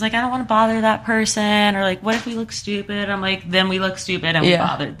 she's like, I don't want to bother that person, or like, what if we look stupid? I'm like, then we look stupid and we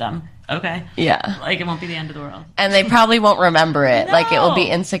bothered them. Okay. Yeah. Like it won't be the end of the world. And they probably won't remember it. No. Like it will be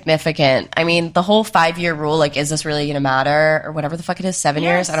insignificant. I mean, the whole 5-year rule, like, is this really going to matter? Or whatever the fuck it is, 7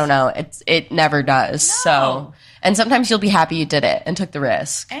 years? I don't know. It never does. No. So, and sometimes you'll be happy you did it and took the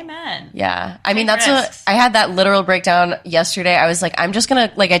risk. Amen. Yeah. I mean, that's I had that literal breakdown yesterday. I was like, I'm just going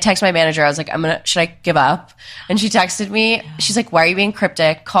to, like, I texted my manager. I was like, should I give up? And she texted me. She's like, why are you being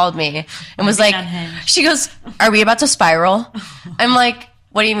cryptic? Called me and was like, she goes, are we about to spiral? I'm like,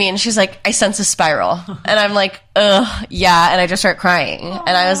 what do you mean? She's like, I sense a spiral. And I'm like, ugh, yeah. And I just start crying. Aww.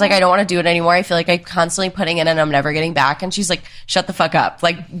 And I was like, I don't want to do it anymore. I feel like I'm constantly putting in and I'm never getting back. And she's like, shut the fuck up.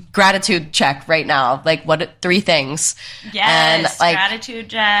 Like, gratitude check right now. Like, 3 things? Yes, and, like,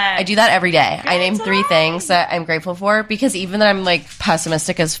 gratitude check. I do that every day. I name 3 things that I'm grateful for because even though I'm, like,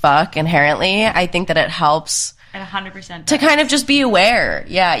 pessimistic as fuck inherently, I think that it helps. It 100% to kind of just be aware.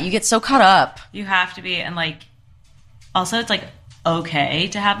 Yeah, you get so caught up. You have to be. And, like, also it's, like, okay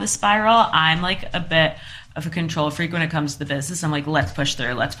to have the spiral. I'm like a bit of a control freak when it comes to the business. I'm like, let's push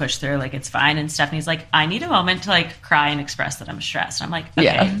through, like it's fine. And Stephanie's like, I need a moment to like cry and express that I'm stressed. I'm like,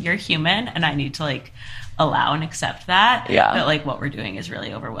 okay, you're human and I need to like allow and accept that. Yeah. That like what we're doing is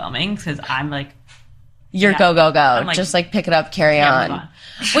really overwhelming because I'm like, you're go. Like, just like pick it up, carry on.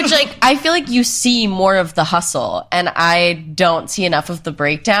 Which like I feel like you see more of the hustle and I don't see enough of the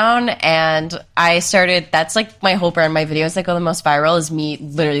breakdown. And that's like my whole brand. My videos that go the most viral is me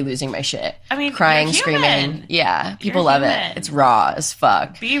literally losing my shit. I mean, crying, screaming. Yeah, people love it. It's raw as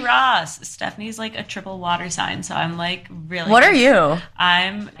fuck. Be raw. Stephanie's like a triple water sign, so I'm like really. What are you?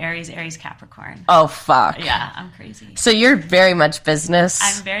 I'm Aries, Capricorn. Oh fuck. Yeah, I'm crazy. So you're very much business.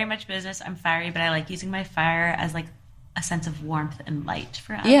 I'm very much business. I'm fiery, but I like using my fire as like a sense of warmth and light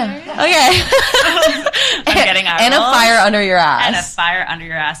for others. Yeah. Okay. I'm getting eye and rolls. A fire under your ass. And a fire under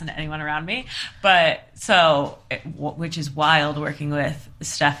your ass and anyone around me. But so, which is wild working with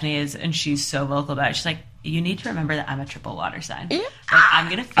Stephanie and she's so vocal about it. She's like, you need to remember that I'm a triple water sign. Yeah. Like, I'm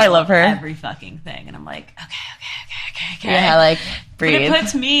going to feel I love her. every fucking thing. And I'm like, okay. Yeah, like, breathe. But it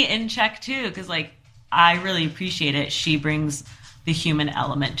puts me in check too, because like, I really appreciate it. She brings the human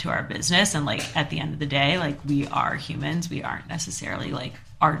element to our business, and like at the end of the day, like we are humans. We aren't necessarily like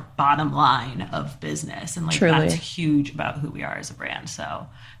our bottom line of business, and like Truly. That's huge about who we are as a brand. So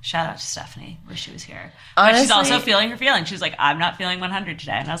shout out to Stephanie, wish she was here. Honestly, but she's also feeling her feelings. She was like, I'm not feeling 100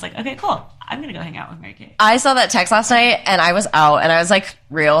 today, and I was like, okay, cool. I'm gonna go hang out with Mary Kate. I saw that text last night and I was out and I was like,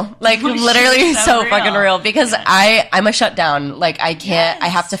 real, like literally so fucking real because I'm a shutdown. Like I can't. I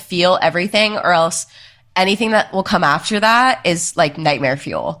have to feel everything or else. Anything that will come after that is like nightmare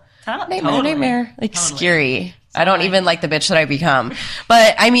fuel. Nightmare. Like scary. I don't even like the bitch that I become.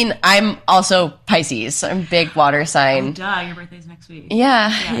 But I mean, I'm also Pisces. I'm a big water sign. Oh, duh, your birthday's next week. Yeah.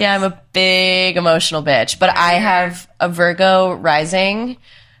 Yes. Yeah, I'm a big emotional bitch. But I have a Virgo rising,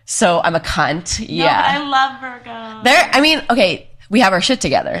 so I'm a cunt. No, Yeah. but I love Virgo. I mean, okay, we have our shit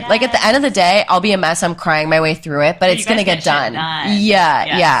together. Yes. Like at the end of the day, I'll be a mess. I'm crying my way through it, but it's going to get done. Yeah.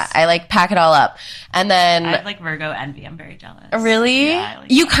 Yes. Yeah. I like pack it all up. And then I have like Virgo envy. I'm very jealous. really, Yeah, I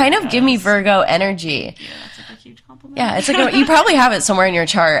like you kind of Virgos. give me Virgo energy. Yeah, that's like a huge compliment. Yeah, it's like you probably have it somewhere in your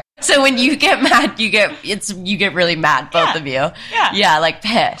chart. So when you get mad, you get really mad, both of you. Yeah, like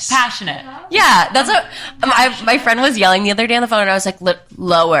pissed, passionate. Yeah, that's what my friend was yelling the other day on the phone, and I was like,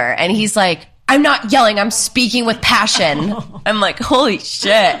 lower, and he's like, I'm not yelling, I'm speaking with passion. I'm like, holy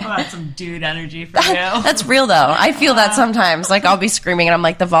shit. Oh, that's some dude energy for you. That's real though. I feel that sometimes. Like I'll be screaming, and I'm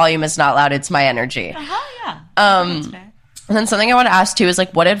like, the volume is not loud. It's my energy. Yeah. And then something I want to ask too is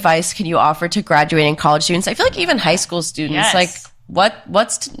like, what advice can you offer to graduating college students? I feel like even high school students, Yes. like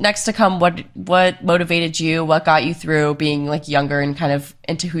what's next to come? What motivated you? What got you through being like younger and kind of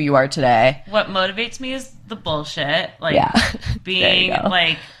into who you are today? What motivates me is the bullshit. Like Yeah. being There you go.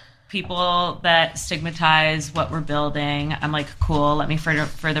 like people that stigmatize what we're building. I'm like, cool, let me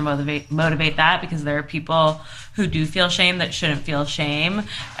further motivate that, because there are people who do feel shame that shouldn't feel shame,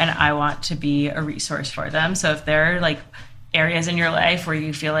 and I want to be a resource for them. So if there are like areas in your life where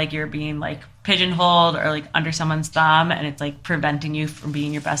you feel like you're being like pigeonholed or like under someone's thumb and it's like preventing you from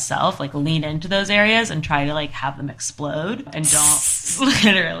being your best self, like lean into those areas and try to like have them explode, and don't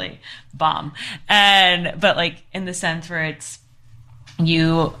literally bomb. But like in the sense where it's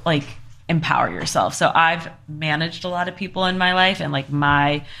you like empower yourself. So I've managed a lot of people in my life, and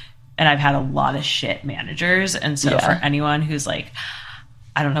and I've had a lot of shit managers. And so for anyone who's like,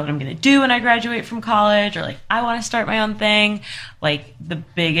 I don't know what I'm going to do when I graduate from college, or like, I want to start my own thing. Like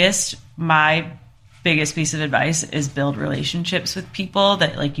my biggest piece of advice is build relationships with people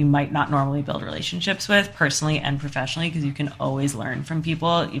that like you might not normally build relationships with, personally and professionally, because you can always learn from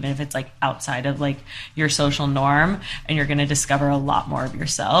people, even if it's like outside of like your social norm, and you're going to discover a lot more of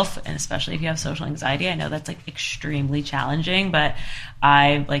yourself. And especially if you have social anxiety, I know that's like extremely challenging, but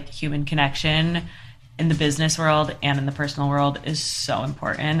I like human connection in the business world and in the personal world is so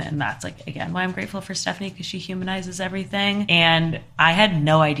important. And that's like, again, why I'm grateful for Stephanie, because she humanizes everything. And I had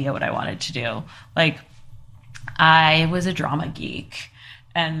no idea what I wanted to do. Like, I was a drama geek.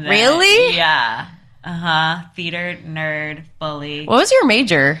 And then, Really? Yeah. Theater nerd, bully. What was your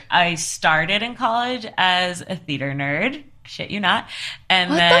major? I started in college as a theater nerd. Shit you not. And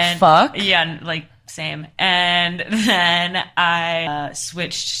What then the fuck? Yeah, like same. And then I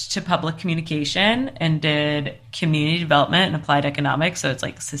switched to public communication and did community development and applied economics. So it's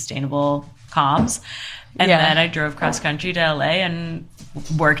like sustainable comms. And then I drove cross country to LA and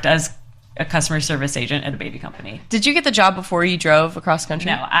worked as a customer service agent at a baby company. Did you get the job before you drove across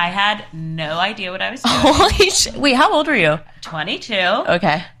country? No, I had no idea what I was doing. Holy shit. Wait, how old were you? 22.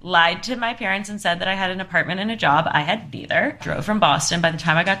 Okay. Lied to my parents and said that I had an apartment and a job. I had neither. Drove from Boston. By the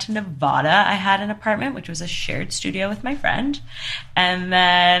time I got to Nevada, I had an apartment, which was a shared studio with my friend. And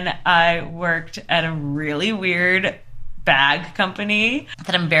then I worked at a really weird bag company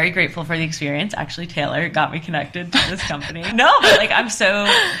that I'm very grateful for the experience. Actually, Taylor got me connected to this company. No, but like I'm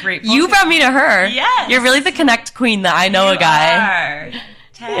so grateful. You brought me to her. Yes. You're really the connect queen that I know a guy. Are.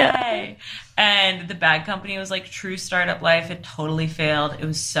 Tay. And the bag company was like true startup life. It totally failed. It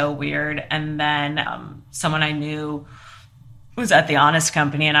was so weird. And then someone I knew was at the Honest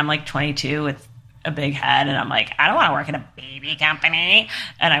Company, and I'm like 22 with a big head, and I'm like, I don't want to work at a baby company.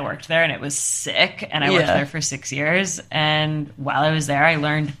 And I worked there, and it was sick. And I worked there for 6 years. And while I was there, I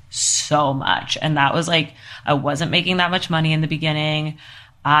learned so much. And that was like, I wasn't making that much money in the beginning.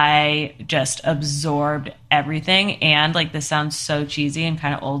 I just absorbed everything. And like, this sounds so cheesy and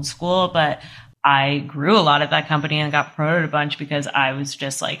kind of old school, but I grew a lot at that company and got promoted a bunch because I was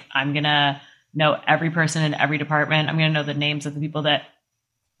just like, I'm going to know every person in every department. I'm going to know the names of the people that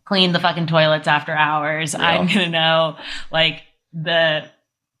clean the fucking toilets after hours. Yeah. I'm going to know like the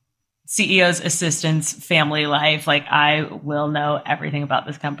CEO's assistant's family life. Like, I will know everything about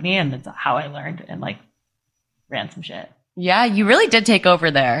this company, and that's how I learned and like ran some shit. Yeah, you really did take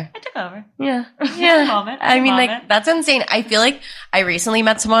over there. I took over. Yeah. Yeah. Like, that's insane. I feel like I recently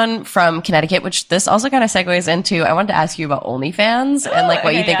met someone from Connecticut, which this also kind of segues into, I wanted to ask you about OnlyFans and like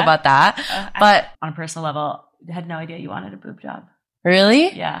what you think about that. But on a personal level, I had no idea you wanted a boob job.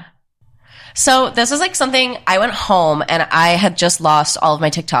 Really? Yeah. So this was like something, I went home and I had just lost all of my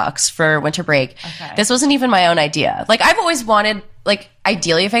TikToks for winter break. Okay. This wasn't even my own idea. Like, I've always wanted like,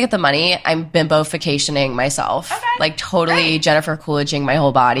 ideally, if I get the money, I'm bimbo-vacationing myself. Okay. Like, totally Great. Jennifer Coolidging my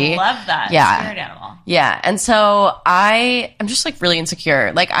whole body. Love that. Yeah. Spirit animal. Yeah. And so I'm just, like, really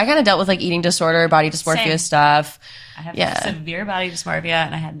insecure. Like, I kind of dealt with, like, eating disorder, body dysmorphia Same. stuff. I have Yeah. severe body dysmorphia,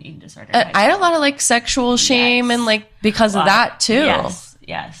 and I had an eating disorder. I had a lot of, like, sexual shame Yes. and, like, because of that, too.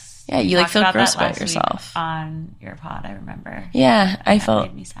 Yes. Yeah, you, like, talked feel about gross that about last week yourself. on your pod, I remember. Yeah. I That felt...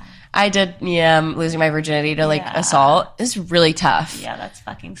 made me sad. I did, losing my virginity to, like, Yeah. assault is really tough. Yeah, that's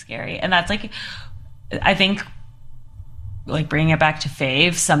fucking scary. And that's, like, I think, like, bringing it back to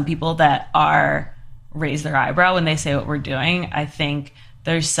Fave, some people that raise their eyebrow when they say what we're doing, I think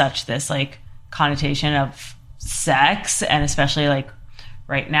there's such this, like, connotation of sex, and especially, like,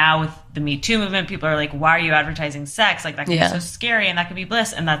 right now with the Me Too movement, people are like, why are you advertising sex? Like, that can be so scary, and that could be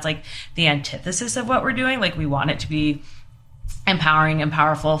bliss. And that's, like, the antithesis of what we're doing. Like, we want it to be empowering and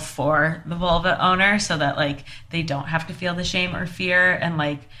powerful for the vulva owner, so that, like, they don't have to feel the shame or fear. And,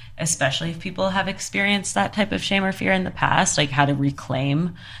 like, especially if people have experienced that type of shame or fear in the past, like, how to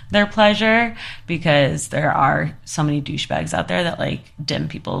reclaim their pleasure, because there are so many douchebags out there that, like, dim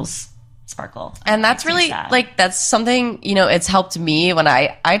people's sparkle. And that's really, like, that's something, it's helped me when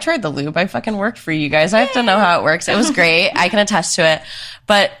I tried the lube. I fucking worked for you guys. I have to know how it works. It was great. I can attest to it.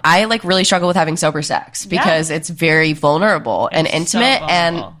 But I, like, really struggle with having sober sex because it's very vulnerable and intimate. So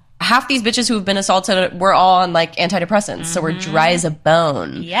and half these bitches who have been assaulted, we're all on, like, antidepressants. So we're dry as a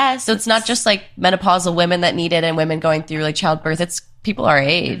bone. Yes. So it's not just, like, menopausal women that need it and women going through, like, childbirth. It's people our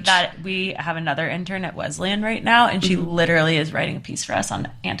age. That we have another intern at Wesleyan right now, and she literally is writing a piece for us on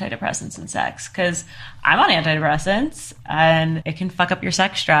antidepressants and sex, because I'm on antidepressants and it can fuck up your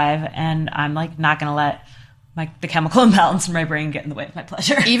sex drive, and I'm, like, not going to let the chemical imbalance in my brain get in the way of my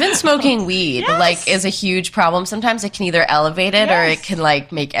pleasure. Even smoking weed, Yes. like, is a huge problem. Sometimes it can either elevate it or it can,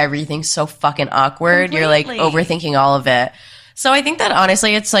 like, make everything so fucking awkward. You're, like, Completely. overthinking all of it. So I think that,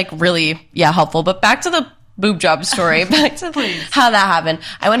 honestly, it's, like, really, helpful. But back to the boob job story. Back to how that happened.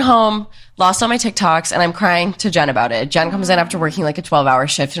 I went home, lost all my TikToks, and I'm crying to Jen about it. Jen comes in after working, like, a 12-hour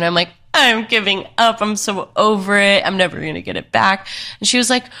shift, and I'm like, I'm giving up. I'm so over it. I'm never going to get it back. And she was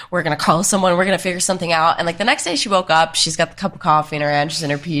like, we're going to call someone. We're going to figure something out. And, like, the next day she woke up. She's got the cup of coffee in her hand. She's in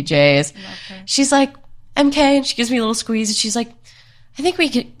her PJs. She's like, MK. And she gives me a little squeeze. And she's like, I think we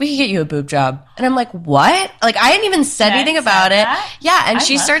could get you a boob job. And I'm like, what? Like, I hadn't even said anything about it. Yeah. And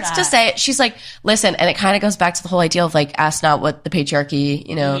she starts to say it. She's like, listen, and it kind of goes back to the whole idea of, like, ask not what the patriarchy,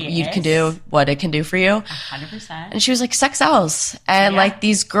 you can do, what it can do for you. 100%. And she was like, sex sells. And like,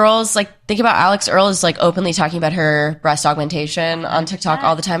 these girls, like, think about Alex Earl is, like, openly talking about her breast augmentation on TikTok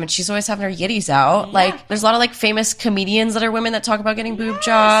all the time. And she's always having her yitties out. Like, there's a lot of, like, famous comedians that are women that talk about getting boob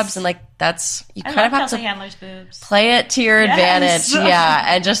jobs. And, like, that's, you kind of have to Handler's boobs. play it to your advantage.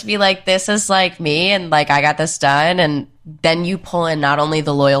 Yeah. And just be like, this is, like, me, and, like, I got this done. And then you pull in not only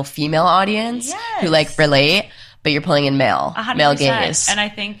the loyal female audience who, like, relate, but you're pulling in male 100%. gaze. And I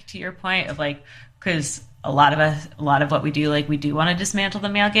think, to your point of, like, because a lot of what we do, like, we do want to dismantle the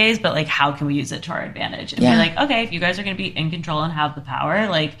male gaze, but, like, how can we use it to our advantage? And be like, okay, if you guys are going to be in control and have the power,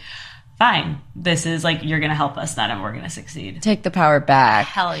 like, fine, this is, like, you're going to help us then, and we're going to succeed. Take the power back.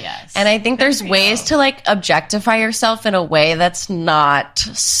 Hell yes. And I think there's ways to, like, objectify yourself in a way that's not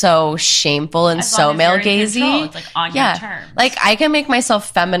so shameful and As so long as male you're in control, gazy. it's, like, on your terms. Like, I can make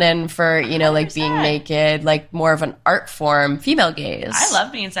myself feminine for, like, being 100%. naked, like, more of an art form, female gaze. I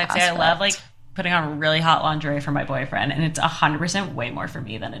love being sexy. I love, like, putting on really hot lingerie for my boyfriend, and it's 100% way more for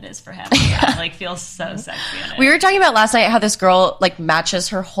me than it is for him. I, like, feel so sexy in it. We were talking about last night how this girl, like, matches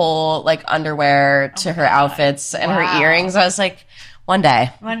her whole, like, underwear to her outfits and her earrings. I was like, one day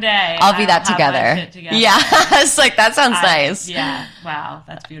I'll be that together. Yeah. It's like, that sounds nice. Yeah. Wow.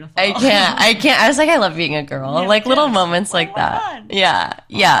 That's beautiful. I can't. I was like, I love being a girl. Yeah, like, little yes. moments like that. Fun. Yeah.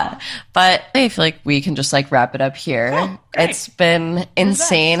 Yeah. But I feel like we can just, like, wrap it up here. Great. It's been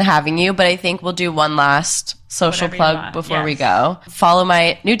insane having you, but I think we'll do one last social Whatever you plug want. before we Yes. go. Follow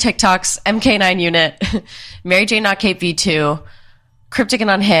my new TikToks, MK9 Unit, Mary Jane Not Kate V2, Cryptic and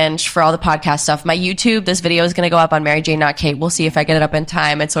Unhinged for all the podcast stuff. My YouTube, this video is going to go up on Mary Jane Not Kate. We'll see if I get it up in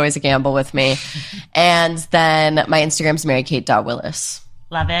time. It's always a gamble with me. And then my Instagram's marykate.willis.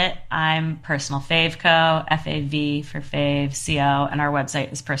 Love it. I'm Personal Fave Co. FAV for Fave CO, and our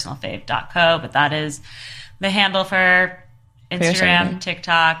website is personalfave.co. But that is the handle for your Instagram, site.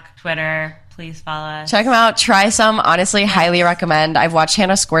 TikTok, Twitter. please follow us. Check them out. Try some. Honestly, highly recommend. I've watched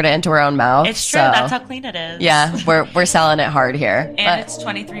Hannah squirt it into her own mouth. It's true. That's how clean it is. Yeah, we're selling it hard here. And it's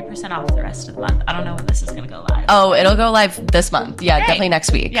 23% off the rest of the month. I don't know when this is going to go live. Oh, it'll go live this month. Yeah, definitely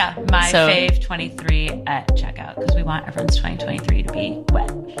next week. Yeah, fave 23 at checkout because we want everyone's 2023 to be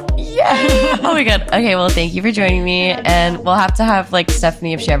wet. Yeah. Oh my god. Okay, well, thank you for joining me, and we'll have to have like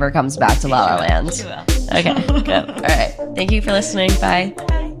Stephanie if she ever comes back to La La Land. She will. Okay, good. All right. Thank you for listening. Bye.